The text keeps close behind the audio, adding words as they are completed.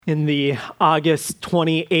In the August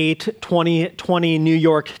 28, 2020 New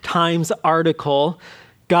York Times article,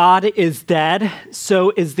 God is dead,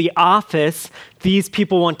 so is the office. These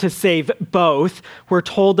people want to save both. We're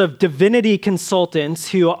told of divinity consultants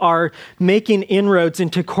who are making inroads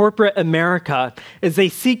into corporate America as they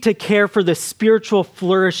seek to care for the spiritual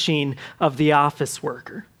flourishing of the office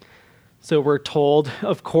worker. So we're told,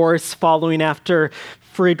 of course, following after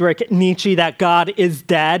Friedrich Nietzsche, that God is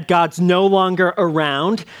dead, God's no longer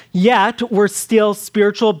around, yet we're still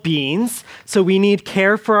spiritual beings, so we need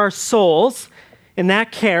care for our souls, and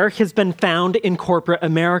that care has been found in corporate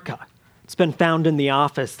America. It's been found in the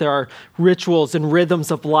office. There are rituals and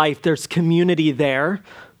rhythms of life. There's community there,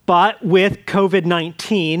 but with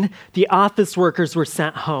COVID-19, the office workers were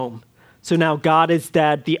sent home. So now God is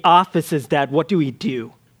dead, the office is dead. What do we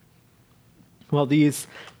do? Well, these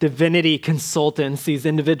divinity consultants, these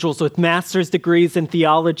individuals with master's degrees in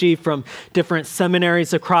theology from different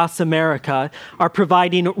seminaries across America, are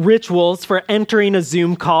providing rituals for entering a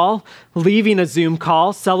Zoom call, leaving a Zoom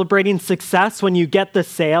call, celebrating success when you get the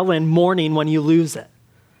sale, and mourning when you lose it.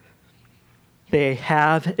 They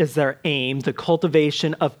have as their aim the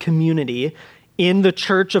cultivation of community in the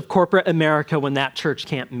church of corporate America when that church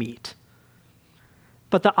can't meet.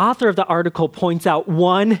 But the author of the article points out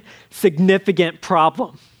one significant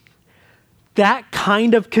problem. That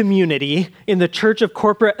kind of community in the church of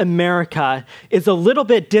corporate America is a little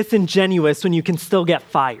bit disingenuous when you can still get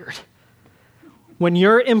fired. When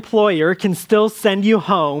your employer can still send you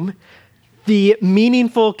home, the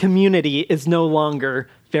meaningful community is no longer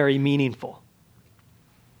very meaningful.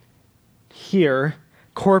 Here,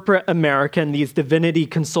 corporate America and these divinity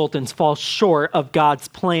consultants fall short of God's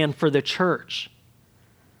plan for the church.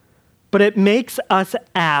 But it makes us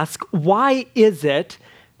ask, why is it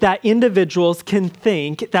that individuals can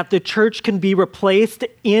think that the church can be replaced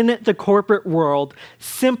in the corporate world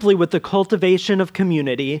simply with the cultivation of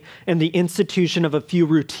community and the institution of a few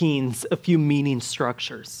routines, a few meaning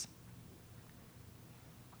structures?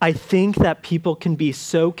 I think that people can be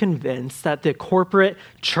so convinced that the corporate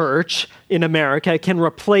church in America can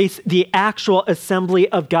replace the actual assembly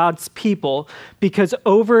of God's people because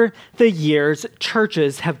over the years,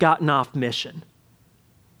 churches have gotten off mission.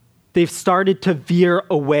 They've started to veer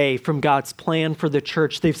away from God's plan for the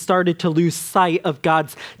church. They've started to lose sight of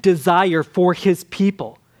God's desire for his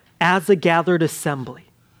people as a gathered assembly.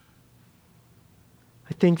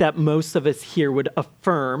 I think that most of us here would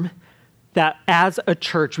affirm that as a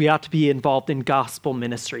church, we ought to be involved in gospel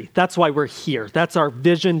ministry. That's why we're here. That's our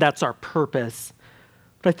vision. That's our purpose.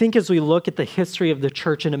 But I think as we look at the history of the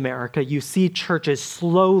church in America, you see churches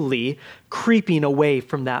slowly creeping away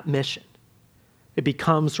from that mission. It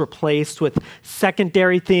becomes replaced with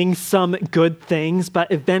secondary things, some good things, but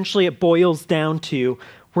eventually it boils down to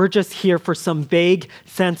we're just here for some vague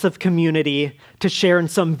sense of community, to share in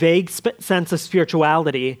some vague sense of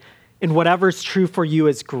spirituality, and whatever's true for you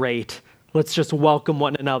is great. Let's just welcome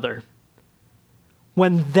one another.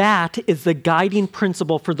 When that is the guiding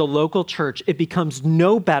principle for the local church, it becomes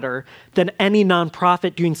no better than any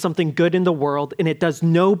nonprofit doing something good in the world, and it does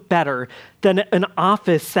no better than an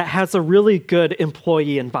office that has a really good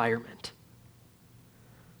employee environment.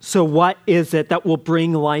 So what is it that will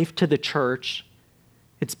bring life to the church?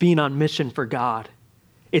 It's being on mission for God.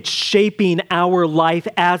 It's shaping our life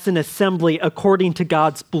as an assembly according to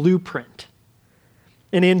God's blueprint.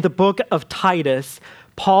 And in the book of Titus,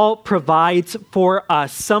 Paul provides for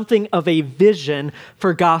us something of a vision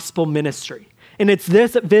for gospel ministry. And it's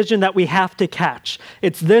this vision that we have to catch.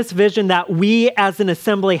 It's this vision that we as an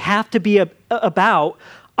assembly have to be about.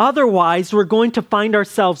 Otherwise, we're going to find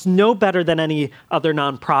ourselves no better than any other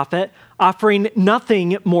nonprofit, offering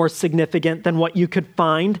nothing more significant than what you could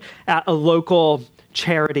find at a local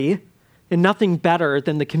charity, and nothing better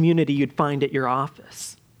than the community you'd find at your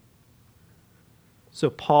office. So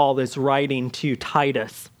Paul is writing to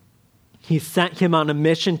Titus. He sent him on a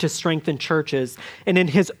mission to strengthen churches. And in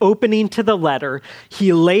his opening to the letter,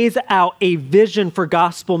 he lays out a vision for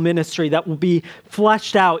gospel ministry that will be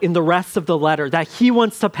fleshed out in the rest of the letter that he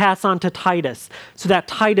wants to pass on to Titus so that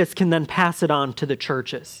Titus can then pass it on to the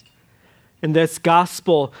churches. And this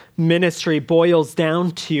gospel ministry boils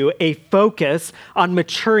down to a focus on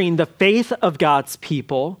maturing the faith of God's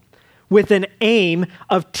people with an aim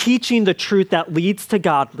of teaching the truth that leads to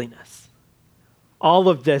godliness. All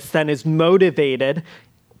of this then is motivated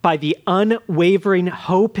by the unwavering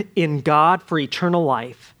hope in God for eternal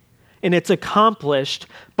life, and it's accomplished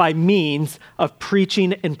by means of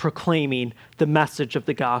preaching and proclaiming the message of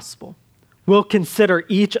the gospel. We'll consider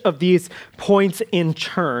each of these points in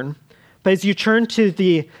turn, but as you turn to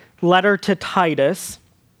the letter to Titus,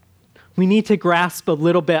 we need to grasp a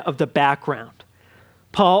little bit of the background.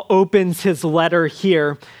 Paul opens his letter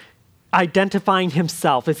here identifying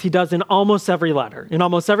himself, as he does in almost every letter. In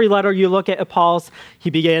almost every letter you look at Paul's, he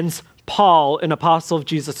begins, Paul, an apostle of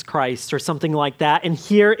Jesus Christ, or something like that. And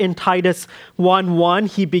here in Titus 1:1,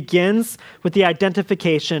 he begins with the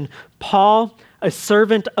identification, Paul, a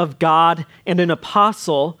servant of God and an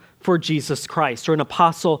apostle for Jesus Christ, or an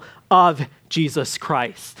apostle of Jesus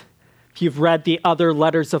Christ. If you've read the other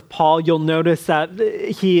letters of Paul, you'll notice that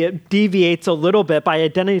he deviates a little bit by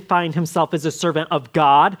identifying himself as a servant of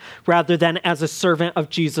God rather than as a servant of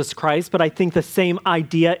Jesus Christ. But I think the same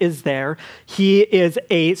idea is there. He is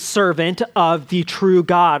a servant of the true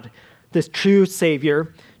God, this true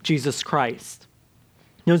Savior, Jesus Christ.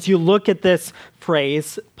 As you look at this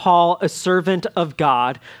phrase, Paul, a servant of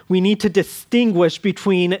God, we need to distinguish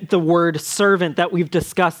between the word servant that we've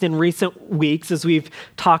discussed in recent weeks as we've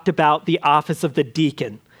talked about the office of the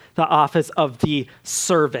deacon, the office of the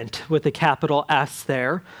servant with a capital S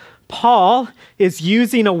there. Paul is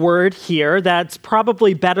using a word here that's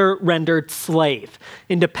probably better rendered slave.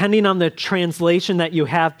 And depending on the translation that you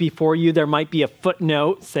have before you, there might be a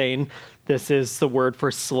footnote saying, this is the word for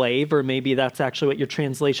slave, or maybe that's actually what your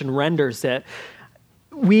translation renders it.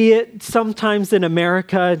 We sometimes in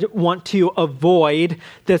America want to avoid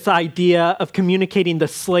this idea of communicating the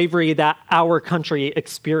slavery that our country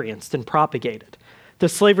experienced and propagated. The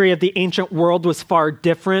slavery of the ancient world was far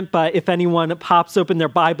different, but if anyone pops open their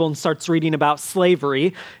Bible and starts reading about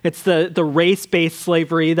slavery, it's the race-based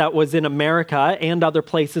slavery that was in America and other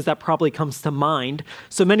places that probably comes to mind.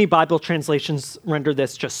 So many Bible translations render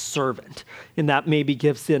this just servant, and that maybe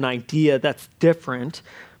gives an idea that's different.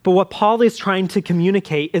 But what Paul is trying to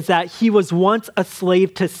communicate is that he was once a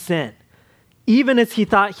slave to sin, even as he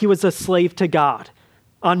thought he was a slave to God,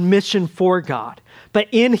 on mission for God. But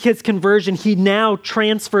in his conversion, he now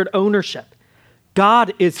transferred ownership.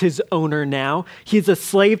 God is his owner now. He's a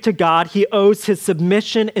slave to God. He owes his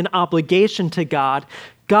submission and obligation to God.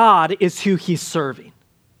 God is who he's serving.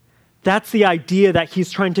 That's the idea that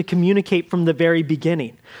he's trying to communicate from the very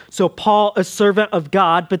beginning. So Paul, a servant of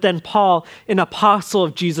God, but then Paul, an apostle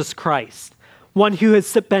of Jesus Christ, one who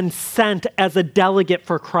has been sent as a delegate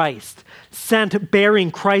for Christ, sent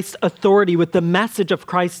bearing Christ's authority with the message of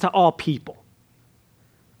Christ to all people.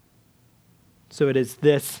 So it is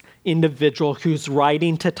this individual who's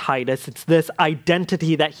writing to Titus. It's this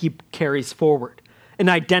identity that he carries forward, an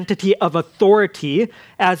identity of authority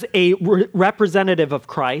as a representative of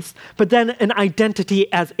Christ, but then an identity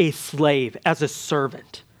as a slave, as a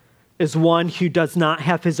servant, as one who does not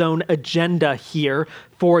have his own agenda here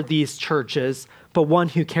for these churches, but one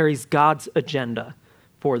who carries God's agenda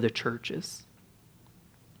for the churches.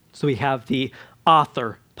 So we have the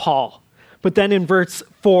author, Paul. But then in verse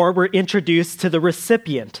 4, we're introduced to the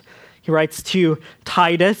recipient. He writes to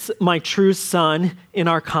Titus, my true son in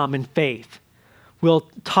our common faith. We'll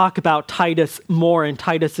talk about Titus more and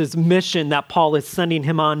Titus's mission that Paul is sending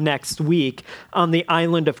him on next week on the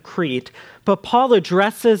island of Crete. But Paul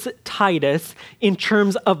addresses Titus in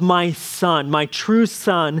terms of my son, my true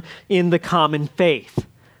son in the common faith.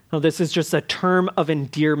 Now, this is just a term of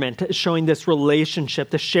endearment, showing this relationship,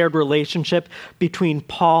 the shared relationship between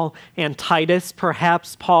Paul and Titus.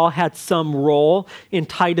 Perhaps Paul had some role in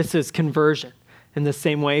Titus's conversion. In the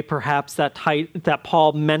same way, perhaps that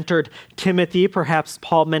Paul mentored Timothy, perhaps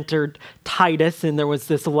Paul mentored Titus, and there was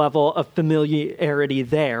this level of familiarity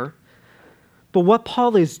there. But what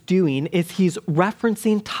Paul is doing is he's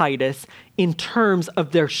referencing Titus in terms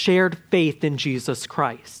of their shared faith in Jesus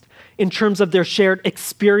Christ, in terms of their shared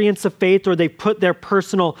experience of faith, or they put their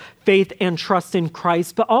personal faith and trust in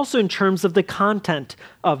Christ, but also in terms of the content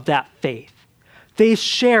of that faith. They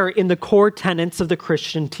share in the core tenets of the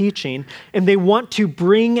Christian teaching, and they want to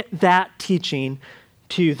bring that teaching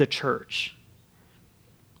to the church.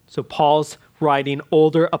 So Paul's writing,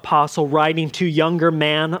 older apostle, writing to younger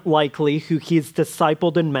man, likely, who he's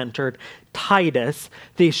discipled and mentored, Titus.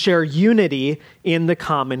 They share unity in the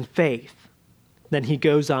common faith. Then he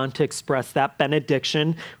goes on to express that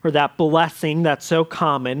benediction, or that blessing that's so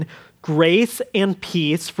common, grace and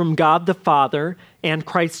peace from God the Father and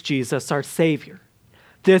Christ Jesus, our Savior.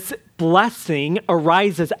 This blessing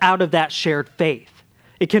arises out of that shared faith.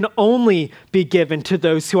 It can only be given to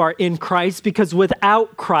those who are in Christ, because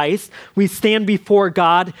without Christ, we stand before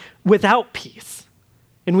God without peace.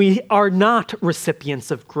 And we are not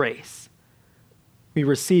recipients of grace. We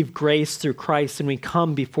receive grace through Christ, and we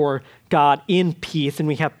come before God in peace, and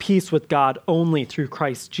we have peace with God only through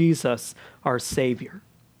Christ Jesus, our Savior.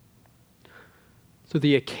 So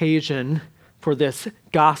the occasion for this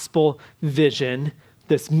gospel vision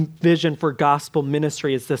this vision for gospel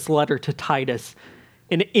ministry is this letter to Titus.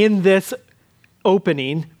 And in this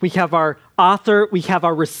opening, we have our author, we have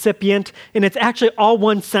our recipient, and it's actually all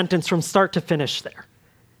one sentence from start to finish there.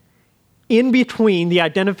 In between the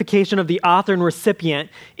identification of the author and recipient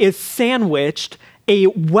is sandwiched a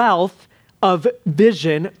wealth of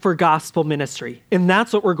vision for gospel ministry. And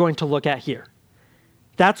that's what we're going to look at here.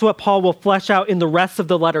 That's what Paul will flesh out in the rest of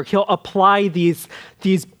the letter. He'll apply these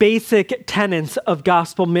basic tenets of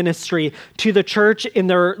gospel ministry to the church in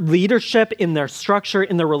their leadership, in their structure,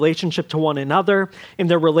 in their relationship to one another, in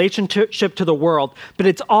their relationship to the world. But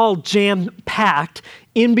it's all jam-packed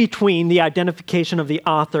in between the identification of the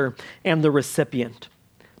author and the recipient.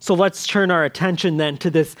 So let's turn our attention then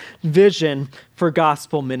to this vision for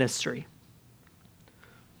gospel ministry.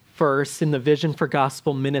 First, in the vision for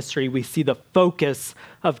gospel ministry, we see the focus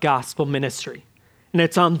of gospel ministry. And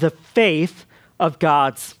it's on the faith of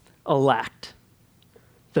God's elect.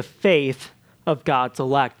 The faith of God's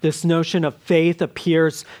elect. This notion of faith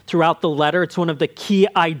appears throughout the letter. It's one of the key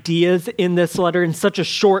ideas in this letter. In such a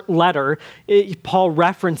short letter, Paul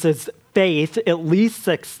references faith at least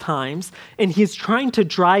 6 times, and he's trying to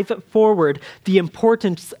drive forward the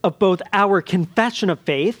importance of both our confession of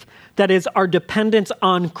faith, that is, our dependence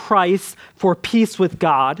on Christ for peace with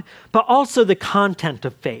God, but also the content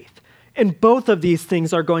of faith. And both of these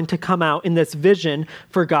things are going to come out in this vision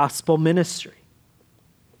for gospel ministry.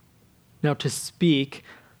 Now, to speak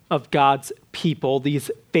of God's people,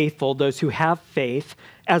 these faithful, those who have faith,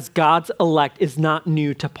 as God's elect is not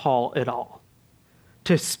new to Paul at all.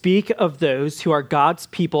 To speak of those who are God's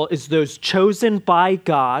people as those chosen by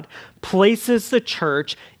God places the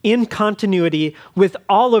church in continuity with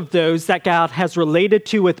all of those that God has related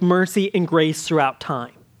to with mercy and grace throughout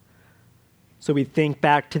time. So we think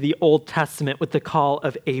back to the Old Testament with the call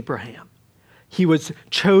of Abraham. He was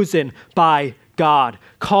chosen by God,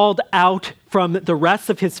 called out from the rest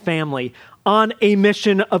of his family on a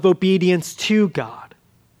mission of obedience to God.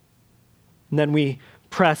 And then we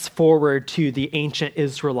press forward to the ancient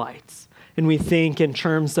Israelites, and we think in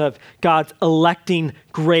terms of God's electing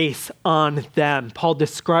grace on them.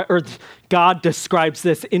 God describes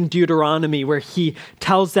this in Deuteronomy, where he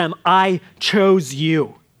tells them, I chose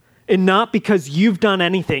you. And not because you've done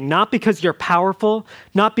anything, not because you're powerful,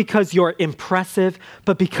 not because you're impressive,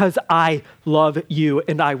 but because I love you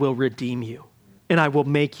and I will redeem you and I will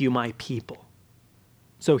make you my people.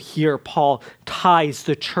 So here Paul ties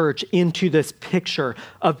the church into this picture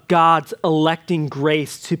of God's electing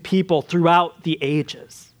grace to people throughout the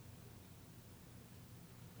ages.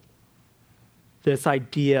 This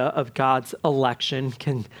idea of God's election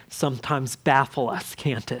can sometimes baffle us,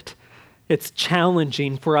 can't it? It's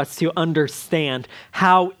challenging for us to understand,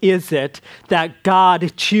 how is it that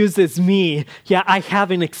God chooses me? Yeah, I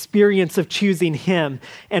have an experience of choosing him.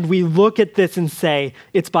 And we look at this and say,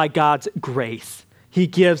 it's by God's grace. He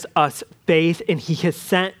gives us faith, and he has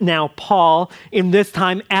sent now Paul in this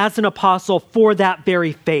time as an apostle for that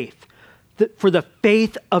very faith, for the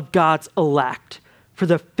faith of God's elect, for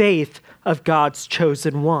the faith of God's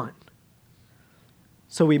chosen one.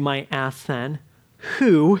 So we might ask then,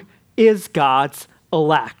 who is God's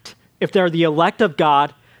elect? If they're the elect of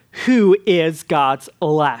God, who is God's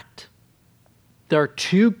elect? There are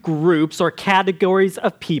 2 groups or categories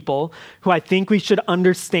of people who I think we should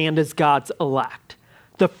understand as God's elect.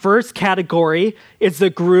 The first category is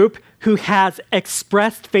the group who has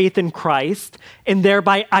expressed faith in Christ and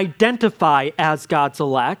thereby identify as God's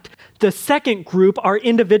elect. The second group are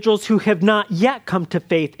individuals who have not yet come to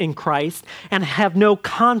faith in Christ and have no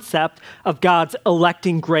concept of God's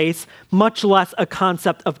electing grace, much less a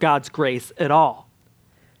concept of God's grace at all.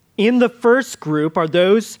 In the first group are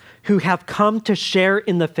those who have come to share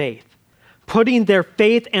in the faith, putting their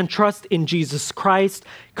faith and trust in Jesus Christ,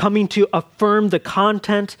 coming to affirm the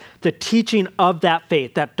content, the teaching of that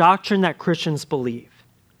faith, that doctrine that Christians believe.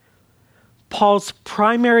 Paul's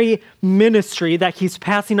primary ministry that he's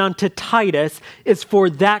passing on to Titus is for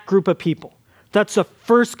that group of people. That's the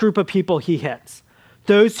first group of people he hits.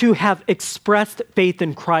 Those who have expressed faith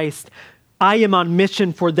in Christ. I am on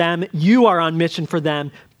mission for them. You are on mission for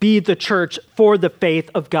them. Be the church for the faith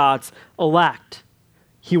of God's elect.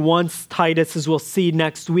 He wants Titus, as we'll see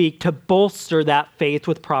next week, to bolster that faith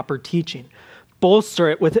with proper teaching. Bolster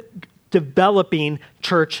it with developing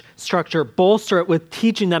church structure. Bolster it with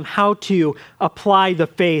teaching them how to apply the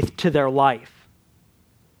faith to their life.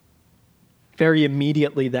 Very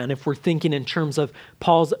immediately then, if we're thinking in terms of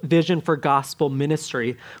Paul's vision for gospel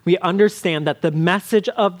ministry, we understand that the message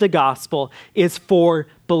of the gospel is for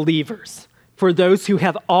believers, for those who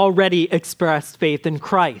have already expressed faith in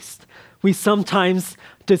Christ. We sometimes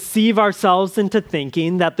deceive ourselves into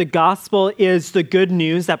thinking that the gospel is the good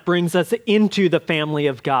news that brings us into the family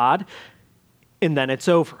of God, and then it's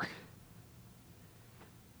over.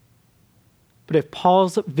 But if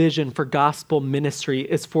Paul's vision for gospel ministry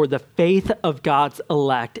is for the faith of God's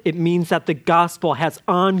elect, it means that the gospel has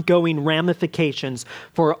ongoing ramifications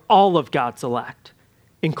for all of God's elect,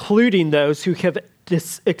 including those who have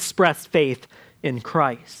expressed faith in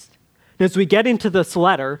Christ. And as we get into this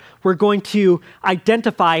letter, we're going to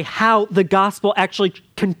identify how the gospel actually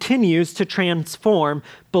continues to transform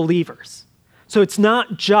believers. So it's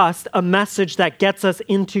not just a message that gets us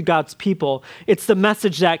into God's people. It's the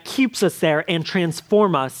message that keeps us there and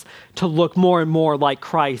transforms us to look more and more like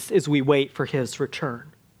Christ as we wait for his return.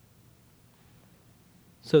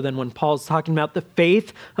 So then when Paul's talking about the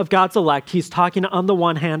faith of God's elect, he's talking on the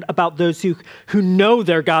one hand about those who know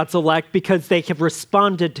they're God's elect because they have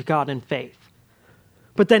responded to God in faith.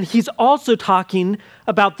 But then he's also talking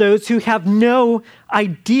about those who have no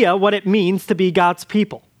idea what it means to be God's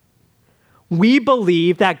people. We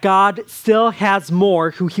believe that God still has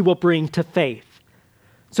more who he will bring to faith.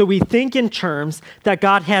 So we think in terms that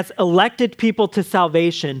God has elected people to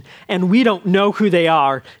salvation, and we don't know who they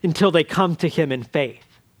are until they come to him in faith.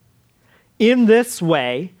 In this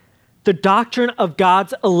way, the doctrine of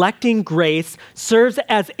God's electing grace serves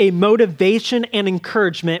as a motivation and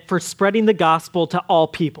encouragement for spreading the gospel to all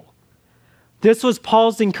people. This was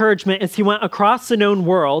Paul's encouragement as he went across the known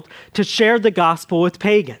world to share the gospel with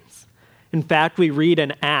pagans. In fact, we read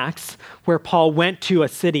in Acts where Paul went to a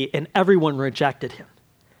city and everyone rejected him.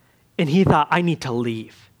 And he thought, I need to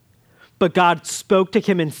leave. But God spoke to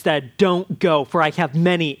him instead, don't go, for I have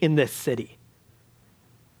many in this city.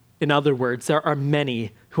 In other words, there are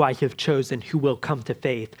many who I have chosen who will come to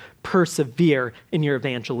faith. Persevere in your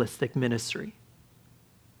evangelistic ministry.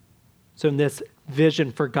 So in this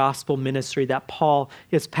vision for gospel ministry that Paul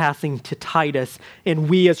is passing to Titus, and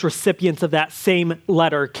we as recipients of that same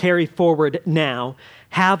letter carry forward now,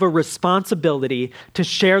 have a responsibility to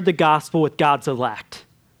share the gospel with God's elect.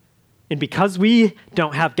 And because we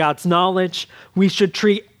don't have God's knowledge, we should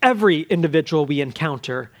treat every individual we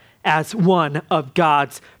encounter as one of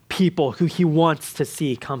God's people who he wants to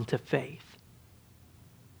see come to faith.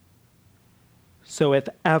 So if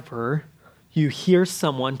ever you hear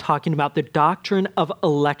someone talking about the doctrine of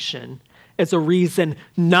election as a reason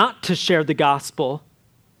not to share the gospel,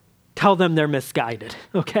 tell them they're misguided,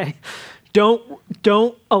 okay?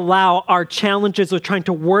 Don't allow our challenges of trying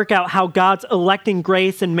to work out how God's electing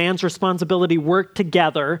grace and man's responsibility work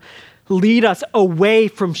together lead us away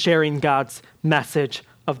from sharing God's message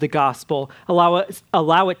of the gospel. Allow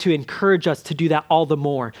it to encourage us to do that all the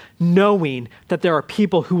more, knowing that there are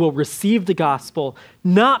people who will receive the gospel,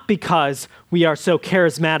 not because we are so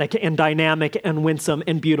charismatic and dynamic and winsome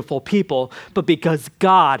and beautiful people, but because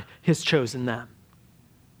God has chosen them.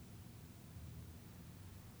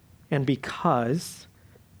 And because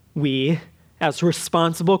we, as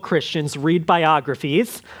responsible Christians, read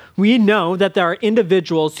biographies, we know that there are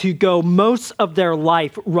individuals who go most of their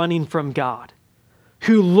life running from God,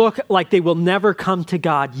 who look like they will never come to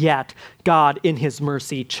God, yet God in his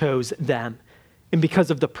mercy chose them. And because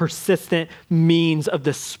of the persistent means of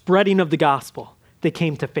the spreading of the gospel, they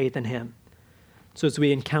came to faith in him. So as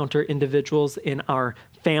we encounter individuals in our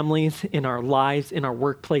families, in our lives, in our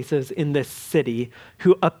workplaces, in this city,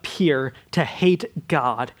 who appear to hate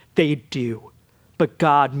God, they do. But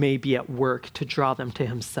God may be at work to draw them to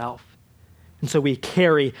himself. And so we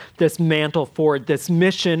carry this mantle forward, this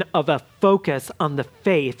mission of a focus on the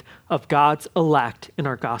faith of God's elect in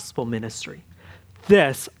our gospel ministry.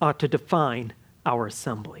 This ought to define our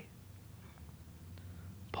assembly.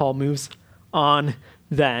 Paul moves on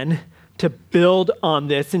then to build on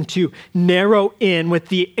this and to narrow in with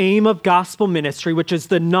the aim of gospel ministry, which is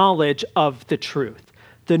the knowledge of the truth.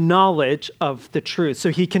 The knowledge of the truth.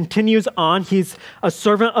 So he continues on. He's a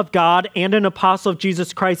servant of God and an apostle of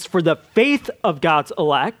Jesus Christ for the faith of God's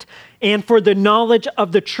elect and for the knowledge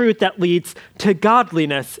of the truth that leads to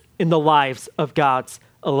godliness in the lives of God's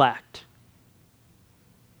elect.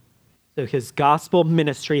 So his gospel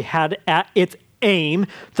ministry had at its aim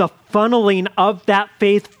the funneling of that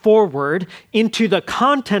faith forward into the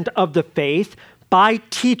content of the faith by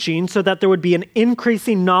teaching so that there would be an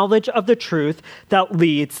increasing knowledge of the truth that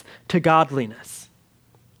leads to godliness.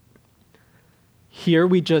 Here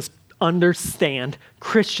we just understand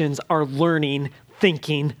Christians are learning,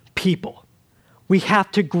 thinking people. We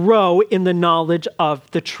have to grow in the knowledge of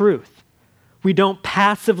the truth. We don't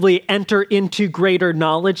passively enter into greater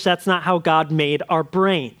knowledge. That's not how God made our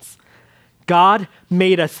brains. God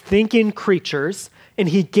made us thinking creatures, and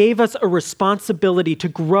he gave us a responsibility to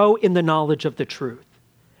grow in the knowledge of the truth.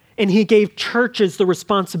 And he gave churches the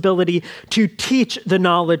responsibility to teach the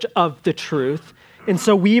knowledge of the truth. And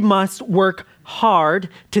so we must work hard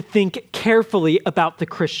to think carefully about the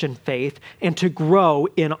Christian faith and to grow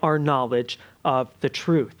in our knowledge of the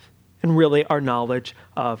truth and really our knowledge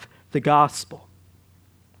of the gospel.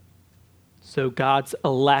 So God's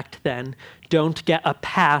elect then don't get a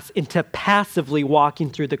pass into passively walking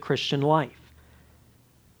through the Christian life.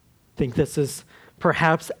 I think this is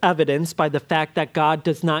perhaps evidenced by the fact that God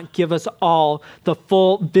does not give us all the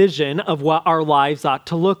full vision of what our lives ought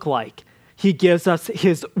to look like. He gives us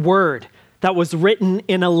his word that was written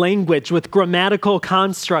in a language with grammatical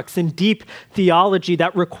constructs and deep theology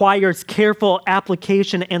that requires careful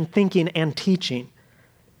application and thinking and teaching.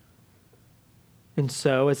 And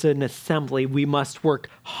so, as an assembly, we must work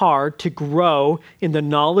hard to grow in the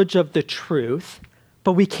knowledge of the truth,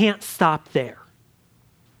 but we can't stop there.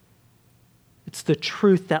 It's the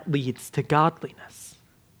truth that leads to godliness.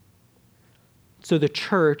 So the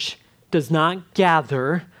church does not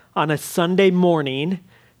gather on a Sunday morning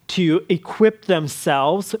to equip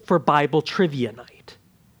themselves for Bible trivia night.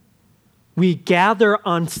 We gather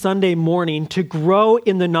on Sunday morning to grow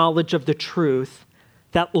in the knowledge of the truth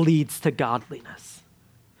that leads to godliness,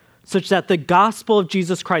 such that the gospel of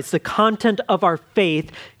Jesus Christ, the content of our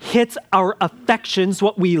faith, hits our affections,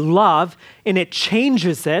 what we love, and it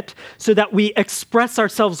changes it so that we express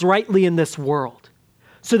ourselves rightly in this world,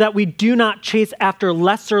 so that we do not chase after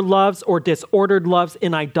lesser loves or disordered loves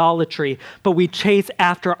in idolatry, but we chase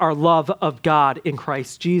after our love of God in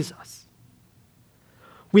Christ Jesus.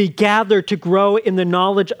 We gather to grow in the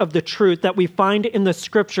knowledge of the truth that we find in the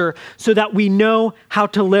scripture so that we know how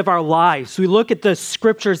to live our lives. We look at the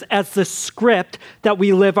scriptures as the script that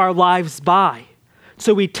we live our lives by.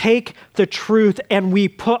 So we take the truth and we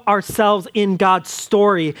put ourselves in God's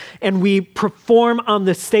story and we perform on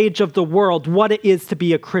the stage of the world what it is to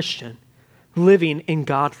be a Christian, living in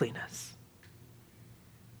godliness.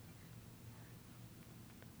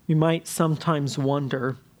 You might sometimes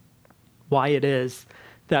wonder why it is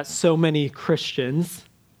that so many Christians,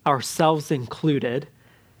 ourselves included,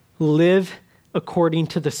 live according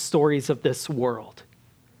to the stories of this world.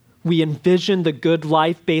 We envision the good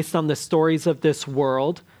life based on the stories of this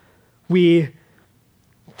world. We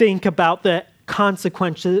think about the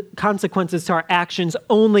consequences to our actions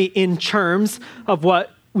only in terms of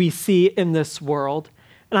what we see in this world.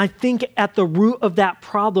 And I think at the root of that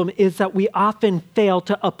problem is that we often fail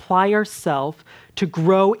to apply ourselves to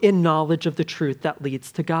grow in knowledge of the truth that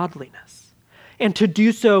leads to godliness. And to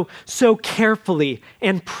do so carefully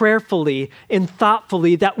and prayerfully and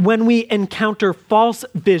thoughtfully that when we encounter false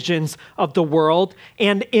visions of the world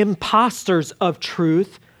and imposters of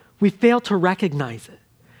truth, we fail to recognize it.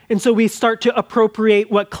 And so we start to appropriate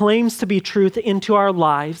what claims to be truth into our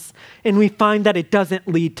lives, and we find that it doesn't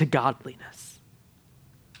lead to godliness.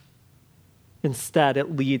 Instead,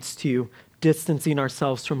 it leads to distancing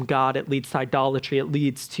ourselves from God. It leads to idolatry. It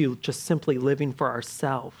leads to just simply living for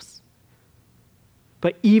ourselves.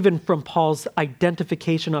 But even from Paul's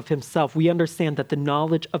identification of himself, we understand that the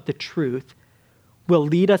knowledge of the truth will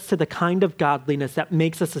lead us to the kind of godliness that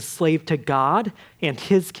makes us a slave to God and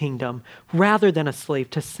his kingdom rather than a slave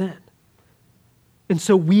to sin. And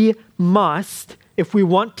so we must, if we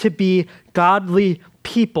want to be godly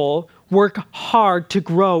people, work hard to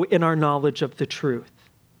grow in our knowledge of the truth.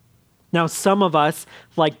 Now, some of us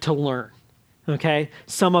like to learn, okay?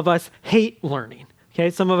 Some of us hate learning, okay?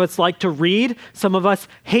 Some of us like to read. Some of us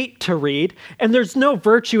hate to read. And there's no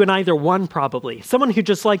virtue in either one, probably. Someone who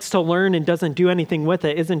just likes to learn and doesn't do anything with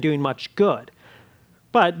it isn't doing much good.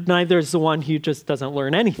 But neither is the one who just doesn't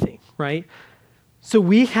learn anything, right? So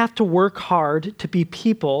we have to work hard to be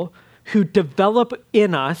people who develop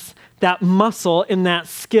in us that muscle and that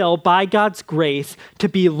skill by God's grace to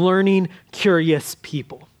be learning, curious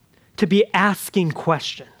people, to be asking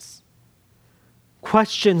questions.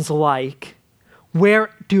 Questions like, where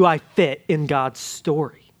do I fit in God's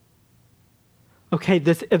story? Okay,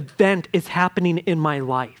 this event is happening in my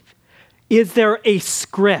life. Is there a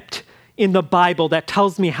script in the Bible that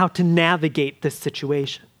tells me how to navigate this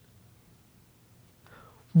situation?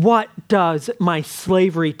 What does my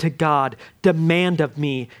slavery to God demand of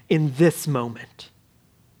me in this moment?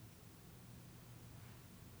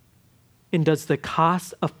 And does the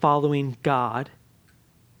cost of following God,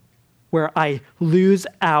 where I lose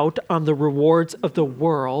out on the rewards of the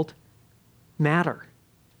world, matter?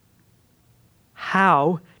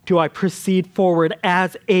 How do I proceed forward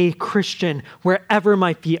as a Christian wherever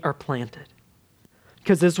my feet are planted?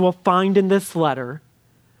 Because as we'll find in this letter,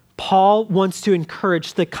 Paul wants to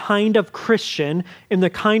encourage the kind of Christian and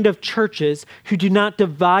the kind of churches who do not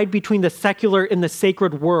divide between the secular and the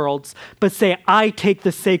sacred worlds, but say, I take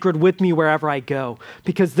the sacred with me wherever I go,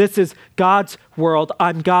 because this is God's world.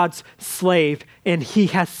 I'm God's slave, and he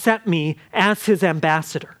has set me as his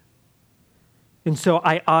ambassador. And so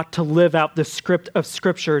I ought to live out the script of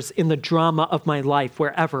scriptures in the drama of my life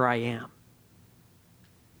wherever I am.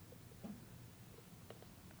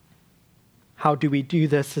 How do we do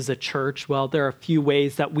this as a church? Well, there are a few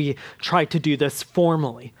ways that we try to do this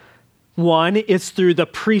formally. One is through the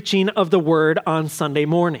preaching of the word on Sunday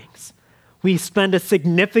mornings. We spend a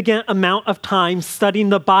significant amount of time studying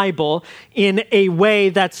the Bible in a way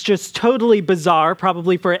that's just totally bizarre,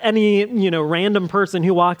 probably for any, random person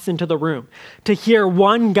who walks into the room. To hear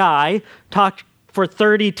one guy talk for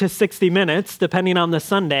 30 to 60 minutes, depending on the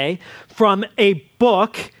Sunday, from a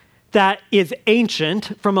book that is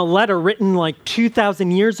ancient, from a letter written like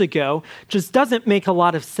 2,000 years ago, just doesn't make a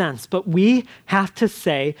lot of sense. But we have to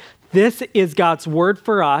say, this is God's word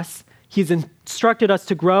for us. He's instructed us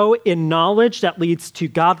to grow in knowledge that leads to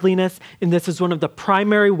godliness, and this is one of the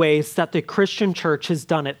primary ways that the Christian church has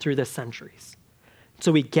done it through the centuries.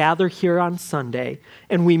 So we gather here on Sunday,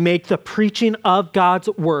 and we make the preaching of God's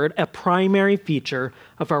word a primary feature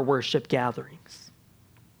of our worship gatherings.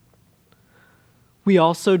 We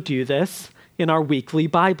also do this in our weekly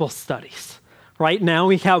Bible studies. Right now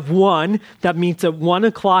we have one that meets at 1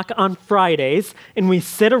 o'clock on Fridays, and we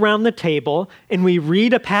sit around the table and we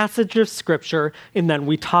read a passage of scripture and then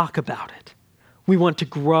we talk about it. We want to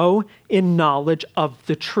grow in knowledge of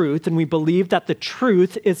the truth, and we believe that the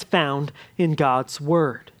truth is found in God's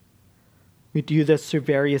word. We do this through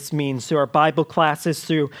various means, through our Bible classes,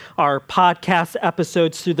 through our podcast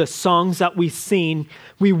episodes, through the songs that we sing.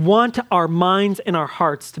 We want our minds and our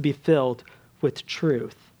hearts to be filled with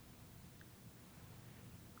truth.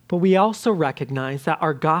 But we also recognize that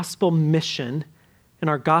our gospel mission and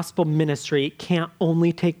our gospel ministry can't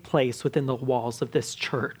only take place within the walls of this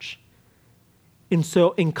church. And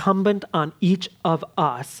so incumbent on each of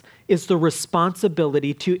us is the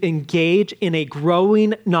responsibility to engage in a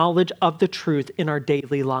growing knowledge of the truth in our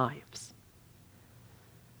daily lives.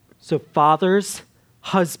 So fathers,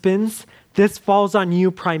 husbands, this falls on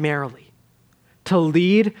you primarily, to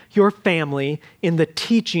lead your family in the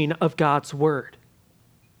teaching of God's word.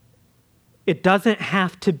 It doesn't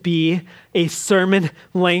have to be a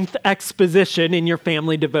sermon-length exposition in your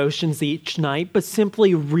family devotions each night, but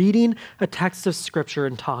simply reading a text of Scripture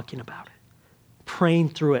and talking about it, praying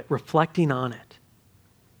through it, reflecting on it.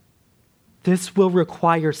 This will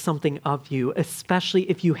require something of you, especially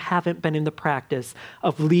if you haven't been in the practice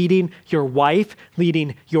of leading your wife,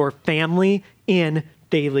 leading your family in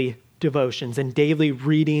daily devotions and daily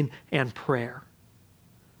reading and prayer.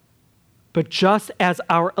 But just as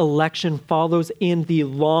our election follows in the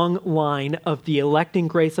long line of the electing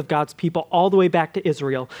grace of God's people all the way back to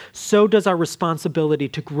Israel, so does our responsibility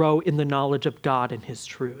to grow in the knowledge of God and his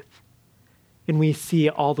truth. And we see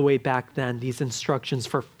all the way back then these instructions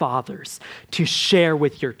for fathers to share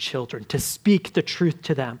with your children, to speak the truth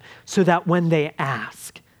to them, so that when they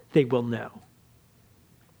ask, they will know.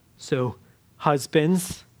 So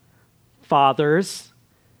husbands, fathers,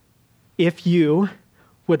 if you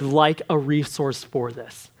would like a resource for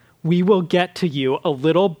this, we will get to you a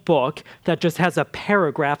little book that just has a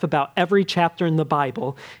paragraph about every chapter in the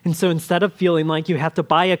Bible. And so instead of feeling like you have to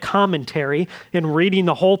buy a commentary and reading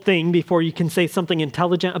the whole thing before you can say something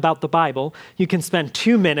intelligent about the Bible, you can spend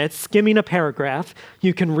 2 minutes skimming a paragraph,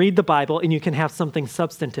 you can read the Bible, and you can have something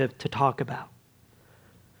substantive to talk about.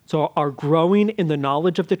 So our growing in the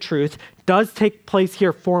knowledge of the truth does take place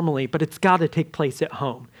here formally, but it's got to take place at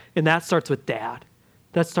home. And that starts with dad.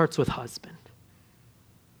 That starts with husband.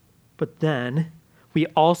 But then we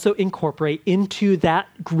also incorporate into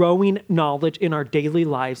that growing knowledge in our daily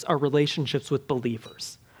lives our relationships with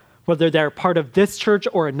believers. Whether they're part of this church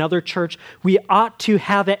or another church, we ought to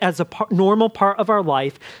have it as a normal part of our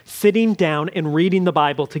life, sitting down and reading the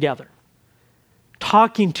Bible together,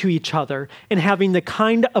 talking to each other, and having the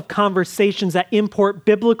kind of conversations that import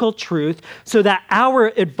biblical truth so that our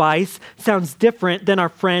advice sounds different than our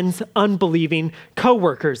friends' unbelieving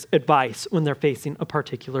coworkers' advice when they're facing a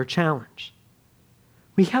particular challenge.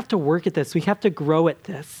 We have to work at this. We have to grow at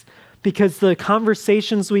this, because the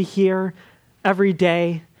conversations we hear every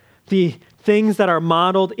day, the things that are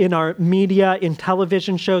modeled in our media, in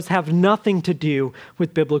television shows, have nothing to do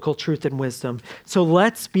with biblical truth and wisdom. So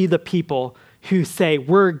let's be the people who say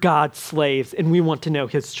we're God's slaves and we want to know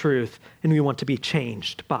his truth and we want to be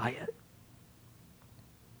changed by it.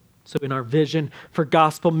 So in our vision for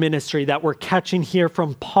gospel ministry that we're catching here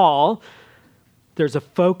from Paul, There's a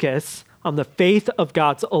focus on the faith of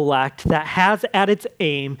God's elect that has at its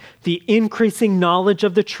aim the increasing knowledge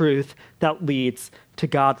of the truth that leads to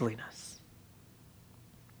godliness.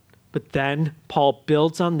 But then Paul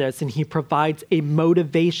builds on this and he provides a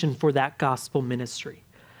motivation for that gospel ministry.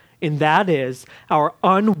 And that is our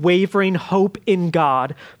unwavering hope in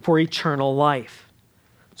God for eternal life.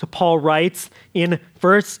 So Paul writes in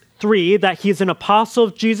verse 3 that he's an apostle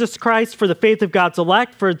of Jesus Christ for the faith of God's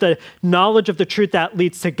elect, for the knowledge of the truth that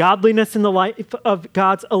leads to godliness in the life of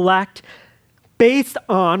God's elect, based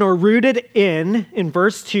on or rooted in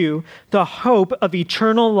verse 2, the hope of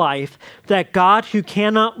eternal life that God who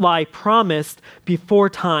cannot lie promised before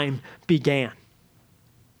time began.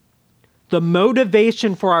 The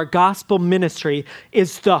motivation for our gospel ministry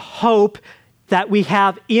is the hope that we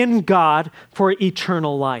have in God for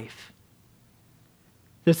eternal life.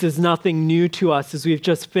 This is nothing new to us as we've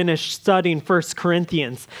just finished studying 1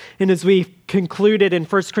 Corinthians. And as we concluded in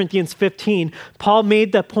 1 Corinthians 15, Paul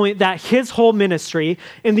made the point that his whole ministry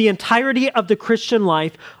and the entirety of the Christian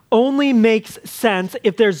life only makes sense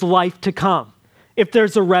if there's life to come, if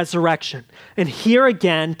there's a resurrection. And here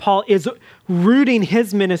again, Paul is rooting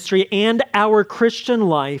his ministry and our Christian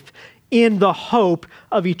life in the hope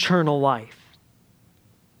of eternal life.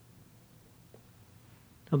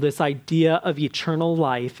 Now, this idea of eternal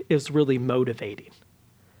life is really motivating.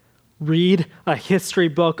 Read a history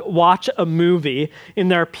book, watch a movie, and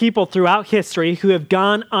there are people throughout history who have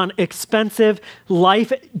gone on expensive,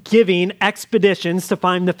 life-giving expeditions to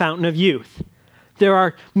find the fountain of youth. There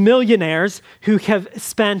are millionaires who have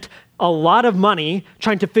spent a lot of money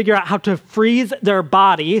trying to figure out how to freeze their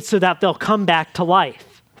body so that they'll come back to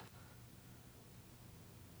life.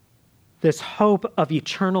 This hope of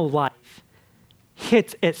eternal life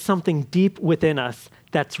hits at something deep within us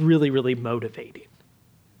that's really, really motivating.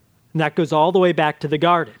 And that goes all the way back to the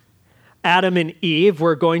garden. Adam and Eve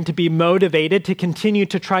were going to be motivated to continue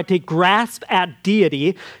to try to grasp at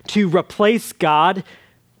deity, to replace God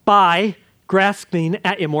by grasping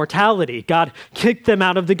at immortality. God kicked them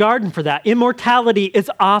out of the garden for that. Immortality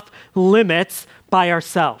is off limits by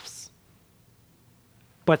ourselves.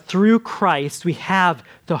 But through Christ, we have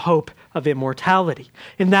the hope of immortality.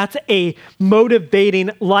 And that's a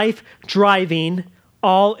motivating, life-driving,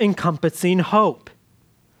 all-encompassing hope.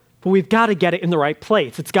 But we've got to get it in the right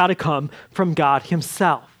place. It's got to come from God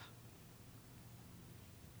himself.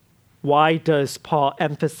 Why does Paul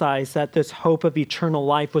emphasize that this hope of eternal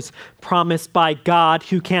life was promised by God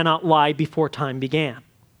who cannot lie before time began?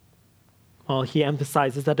 Well, he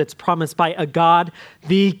emphasizes that it's promised by a God,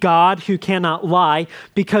 the God who cannot lie,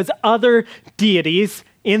 because other deities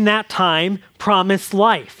in that time promised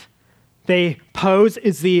life. They pose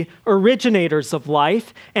as the originators of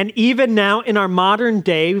life, and even now in our modern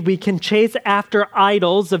day, we can chase after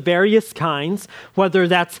idols of various kinds, whether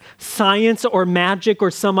that's science or magic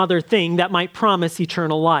or some other thing that might promise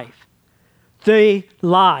eternal life. They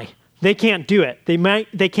lie. They can't do it.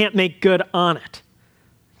 They can't make good on it.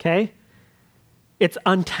 Okay? It's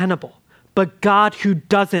untenable. But God who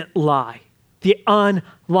doesn't lie, the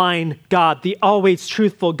unlying God, the always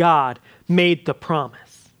truthful God, made the promise.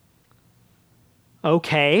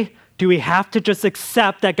 Okay, do we have to just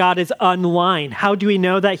accept that God is unlying? How do we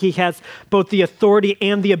know that he has both the authority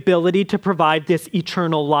and the ability to provide this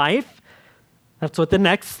eternal life? That's what the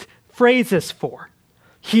next phrase is for.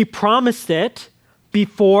 He promised it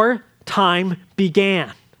before time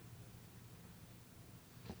began.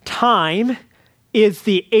 Time is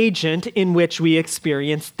the agent in which we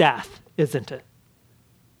experience death, isn't it?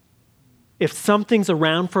 If something's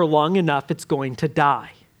around for long enough, it's going to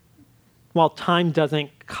die. While time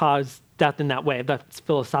doesn't cause death in that way, that's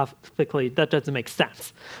philosophically, that doesn't make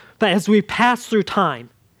sense. But as we pass through time,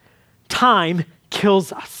 time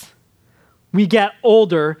kills us. We get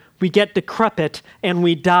older, we get decrepit, and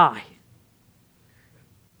we die.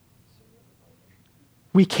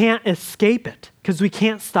 We can't escape it because we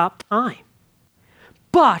can't stop time.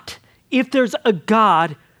 But if there's a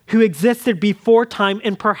God who existed before time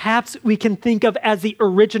and perhaps we can think of as the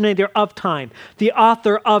originator of time, the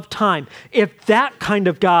author of time, if that kind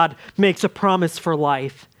of God makes a promise for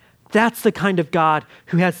life, that's the kind of God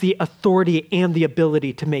who has the authority and the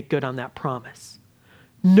ability to make good on that promise.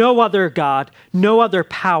 No other God, no other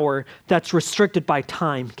power that's restricted by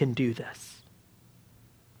time can do this.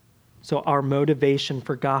 So our motivation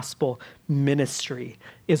for gospel ministry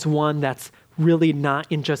is one that's really not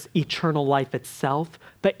in just eternal life itself,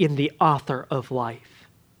 but in the author of life.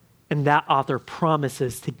 And that author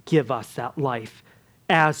promises to give us that life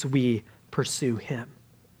as we pursue him.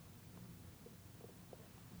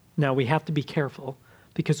 Now we have to be careful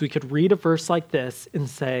because we could read a verse like this and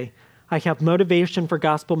say, I have motivation for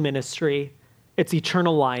gospel ministry. It's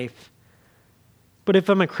eternal life. But if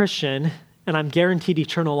I'm a Christian and I'm guaranteed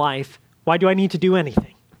eternal life, why do I need to do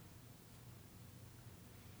anything?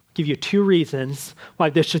 I'll give you 2 reasons why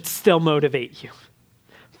this should still motivate you.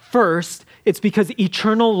 First, it's because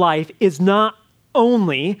eternal life is not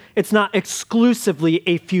exclusively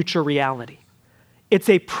a future reality. It's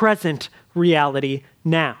a present reality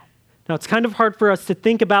now. Now, it's kind of hard for us to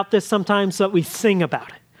think about this sometimes, but we sing about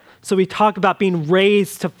it. So we talk about being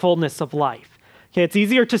raised to fullness of life. Okay, it's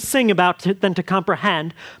easier to sing about it than to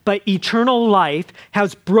comprehend, but eternal life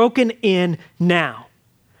has broken in now.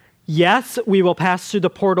 Yes, we will pass through the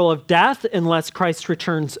portal of death unless Christ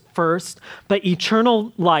returns first, but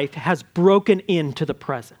eternal life has broken into the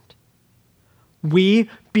present. We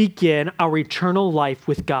begin our eternal life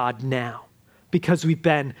with God now because we've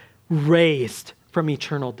been raised from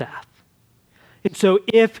eternal death. And so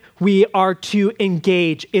if we are to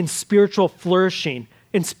engage in spiritual flourishing,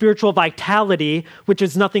 in spiritual vitality, which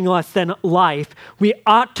is nothing less than life, we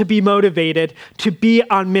ought to be motivated to be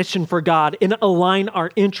on mission for God and align our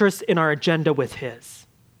interests and our agenda with His.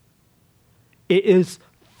 It is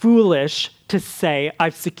foolish to say,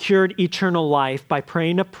 I've secured eternal life by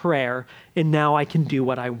praying a prayer and now I can do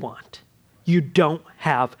what I want. You don't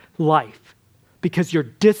have life because you're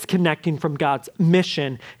disconnecting from God's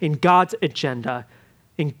mission and God's agenda,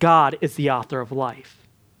 and God is the author of life.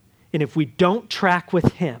 And if we don't track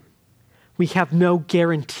with Him, we have no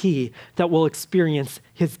guarantee that we'll experience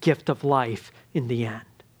His gift of life in the end.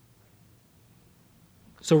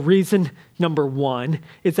 So reason number 1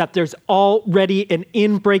 is that there's already an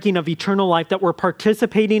inbreaking of eternal life that we're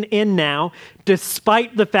participating in now,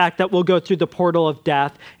 despite the fact that we'll go through the portal of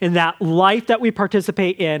death, and that life that we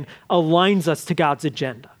participate in aligns us to God's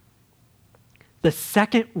agenda. The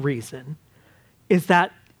second reason is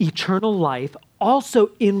that eternal life also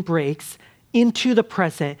inbreaks into the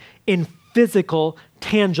present in physical,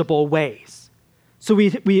 tangible ways. So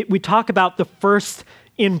we talk about the first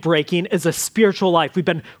inbreaking as a spiritual life. We've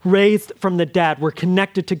been raised from the dead. We're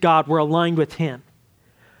connected to God. We're aligned with Him.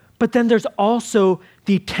 But then there's also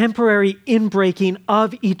the temporary inbreaking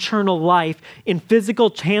of eternal life in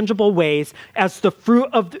physical, tangible ways as the fruit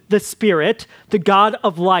of the Spirit, the God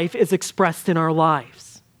of life, is expressed in our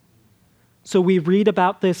lives. So we read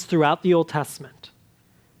about this throughout the Old Testament.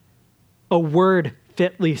 A word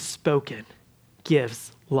fitly spoken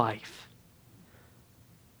gives life.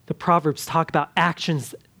 The Proverbs talk about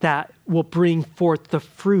actions that will bring forth the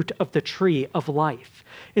fruit of the tree of life.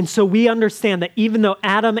 And so we understand that even though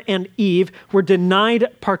Adam and Eve were denied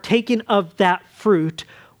partaking of that fruit,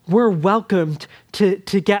 we're welcomed to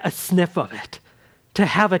get a sniff of it, to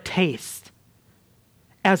have a taste.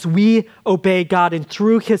 As we obey God and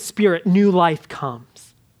through His Spirit, new life comes.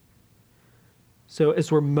 So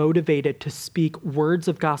as we're motivated to speak words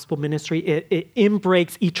of gospel ministry, it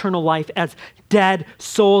inbreaks eternal life as dead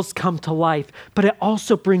souls come to life, but it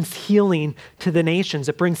also brings healing to the nations.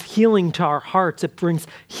 It brings healing to our hearts. It brings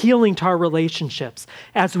healing to our relationships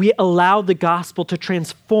as we allow the gospel to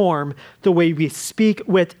transform the way we speak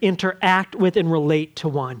with, interact with, and relate to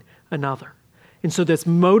one another. And so this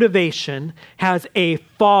motivation has a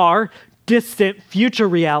far distant future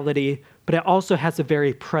reality, but it also has a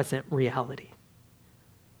very present reality.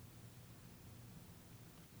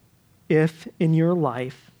 If in your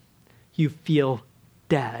life you feel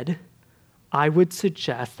dead, I would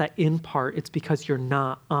suggest that in part it's because you're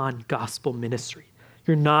not on gospel ministry.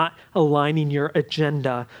 You're not aligning your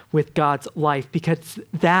agenda with God's life, because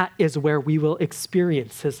that is where we will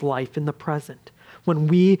experience His life in the present, when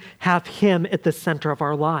we have Him at the center of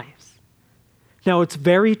our lives. Now, it's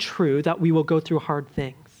very true that we will go through hard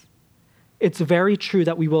things. It's very true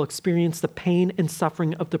that we will experience the pain and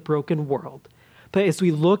suffering of the broken world. But as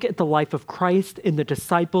we look at the life of Christ and the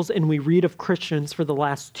disciples, and we read of Christians for the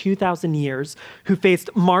last 2,000 years who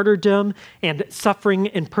faced martyrdom and suffering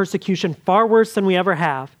and persecution far worse than we ever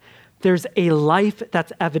have, there's a life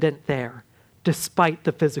that's evident there, despite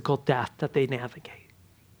the physical death that they navigate.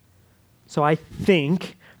 So I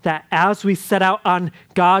think that as we set out on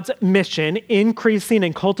God's mission, increasing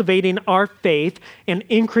and cultivating our faith and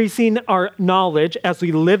increasing our knowledge as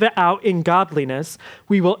we live it out in godliness,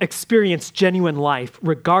 we will experience genuine life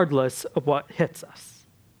regardless of what hits us.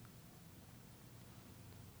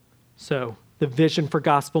 So the vision for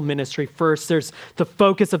gospel ministry. First, there's the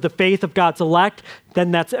focus of the faith of God's elect.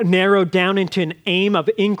 Then that's narrowed down into an aim of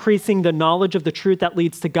increasing the knowledge of the truth that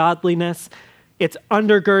leads to godliness. It's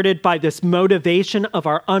undergirded by this motivation of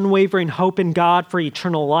our unwavering hope in God for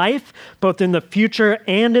eternal life, both in the future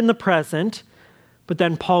and in the present. But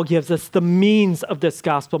then Paul gives us the means of this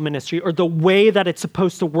gospel ministry, or the way that it's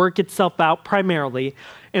supposed to work itself out primarily,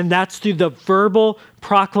 and that's through the verbal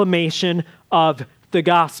proclamation of the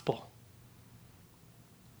gospel.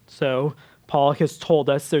 So Paul has told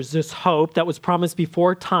us there's this hope that was promised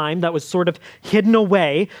before time that was sort of hidden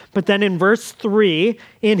away. But then in verse 3,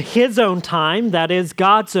 in his own time, that is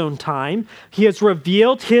God's own time, he has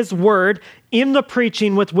revealed his word in the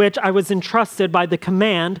preaching with which I was entrusted by the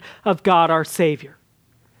command of God our Savior.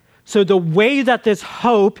 So the way that this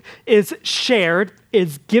hope is shared,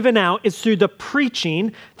 is given out, is through the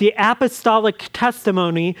preaching, the apostolic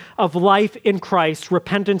testimony of life in Christ,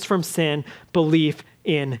 repentance from sin, belief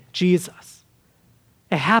in Jesus.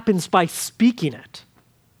 It happens by speaking it.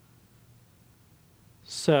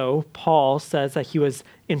 So Paul says that he was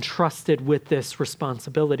entrusted with this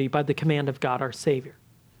responsibility by the command of God our Savior.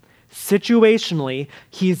 Situationally,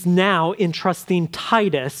 he's now entrusting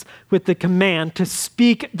Titus with the command to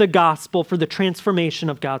speak the gospel for the transformation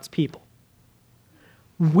of God's people.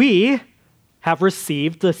 We have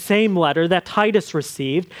received the same letter that Titus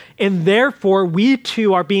received, and therefore we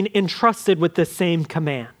too are being entrusted with the same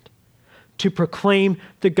command to proclaim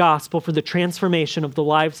the gospel for the transformation of the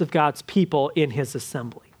lives of God's people in his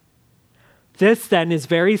assembly. This then is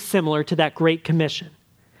very similar to that Great Commission.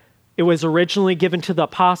 It was originally given to the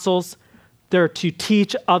apostles. They're to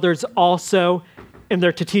teach others also, and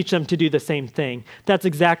they're to teach them to do the same thing. That's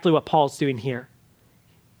exactly what Paul's doing here.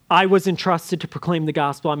 I was entrusted to proclaim the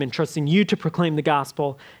gospel. I'm entrusting you to proclaim the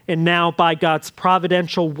gospel. And now, by God's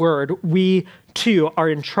providential word, we too are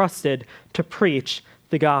entrusted to preach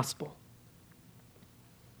the gospel.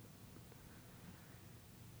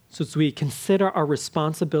 So as we consider our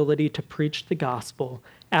responsibility to preach the gospel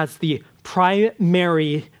as the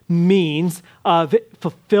primary means of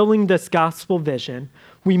fulfilling this gospel vision,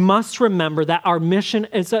 we must remember that our mission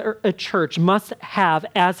as a church must have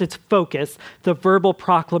as its focus the verbal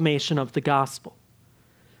proclamation of the gospel.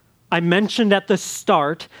 I mentioned at the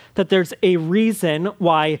start that there's a reason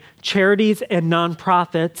why charities and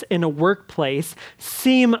nonprofits in a workplace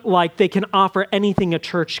seem like they can offer anything a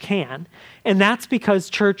church can, and that's because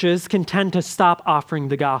churches can tend to stop offering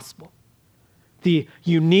the gospel. The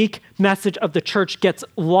unique message of the church gets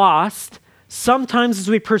lost sometimes as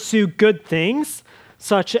we pursue good things,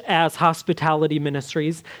 such as hospitality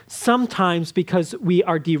ministries, sometimes because we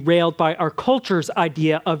are derailed by our culture's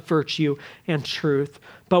idea of virtue and truth.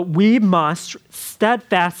 But we must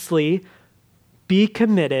steadfastly be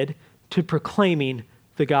committed to proclaiming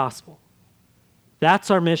the gospel. That's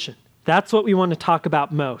our mission. That's what we want to talk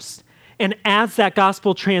about most. And as that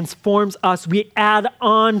gospel transforms us, we add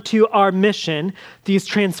on to our mission these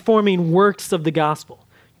transforming works of the gospel,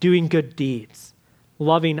 doing good deeds,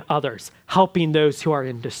 loving others, helping those who are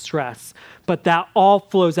in distress. But that all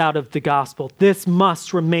flows out of the gospel. This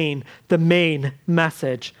must remain the main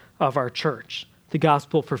message of our church. The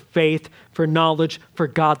gospel for faith, for knowledge, for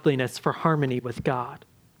godliness, for harmony with God.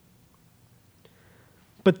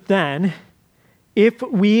 But then, if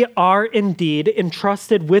we are indeed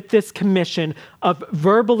entrusted with this commission of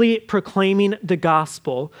verbally proclaiming the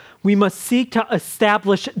gospel, we must seek to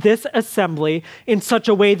establish this assembly in such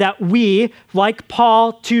a way that we, like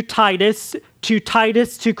Paul to Titus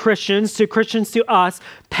to Christians to us,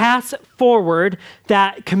 pass forward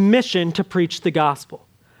that commission to preach the gospel.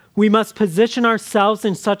 We must position ourselves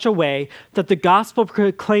in such a way that the gospel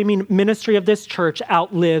proclaiming ministry of this church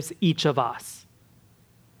outlives each of us.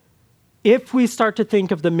 If we start to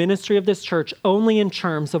think of the ministry of this church only in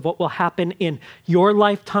terms of what will happen in your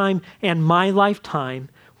lifetime and my lifetime,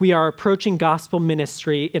 we are approaching gospel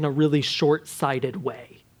ministry in a really short-sighted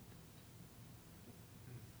way.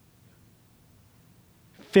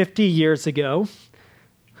 54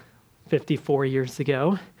 years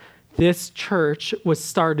ago, this church was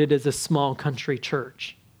started as a small country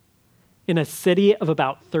church in a city of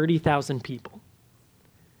about 30,000 people.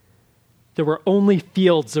 There were only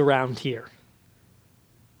fields around here.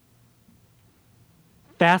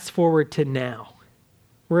 Fast forward to now.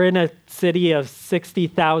 We're in a city of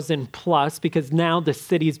 60,000 plus because now the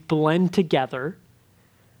cities blend together.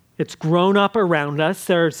 It's grown up around us.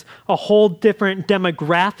 There's a whole different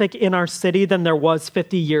demographic in our city than there was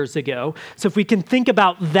 50 years ago. So if we can think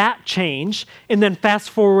about that change and then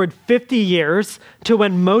fast forward 50 years to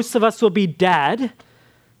when most of us will be dead,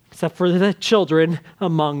 except for the children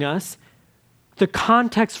among us, the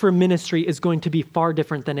context for ministry is going to be far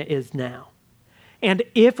different than it is now. And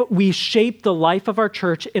if we shape the life of our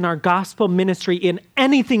church in our gospel ministry in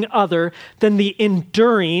anything other than the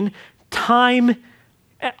enduring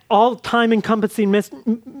all time encompassing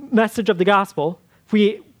message of the gospel, if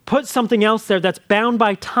we put something else there that's bound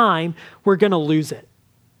by time, we're going to lose it.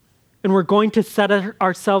 And we're going to set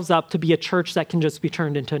ourselves up to be a church that can just be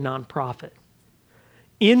turned into a nonprofit.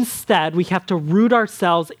 Instead, we have to root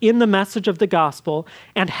ourselves in the message of the gospel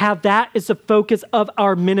and have that as the focus of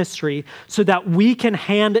our ministry so that we can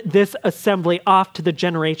hand this assembly off to the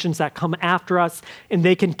generations that come after us and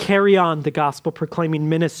they can carry on the gospel proclaiming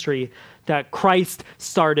ministry that Christ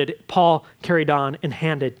started, Paul carried on and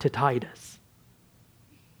handed to Titus.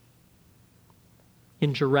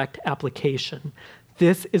 In direct application,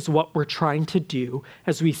 this is what we're trying to do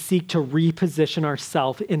as we seek to reposition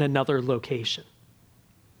ourselves in another location.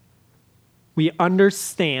 We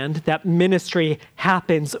understand that ministry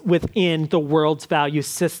happens within the world's value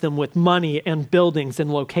system with money and buildings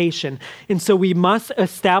and location. And so we must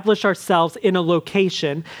establish ourselves in a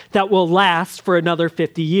location that will last for another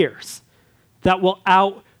 50 years, that will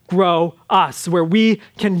outgrow us, where we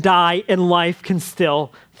can die and life can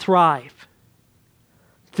still thrive.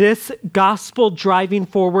 This gospel driving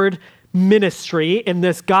forward ministry and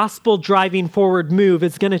this gospel driving forward move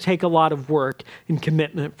is going to take a lot of work and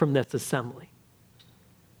commitment from this assembly.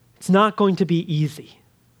 It's not going to be easy.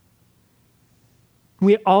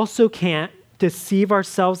 We also can't deceive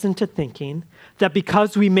ourselves into thinking that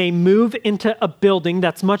because we may move into a building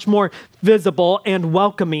that's much more visible and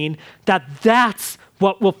welcoming, that that's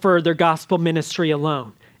what will further gospel ministry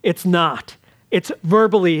alone. It's not. It's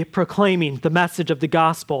verbally proclaiming the message of the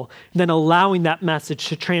gospel and then allowing that message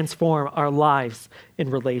to transform our lives and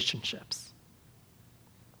relationships.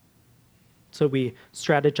 So we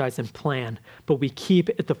strategize and plan, but we keep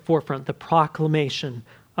at the forefront the proclamation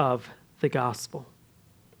of the gospel.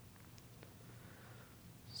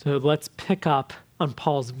 So let's pick up on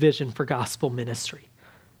Paul's vision for gospel ministry.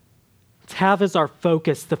 Let's have as our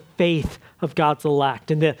focus the faith of God's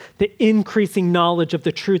elect and the increasing knowledge of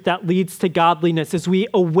the truth that leads to godliness as we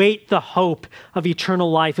await the hope of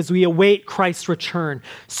eternal life, as we await Christ's return,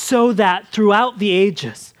 so that throughout the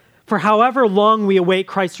ages, for however long we await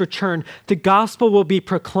Christ's return, the gospel will be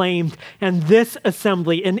proclaimed, and this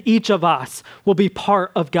assembly and each of us will be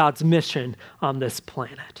part of God's mission on this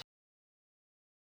planet.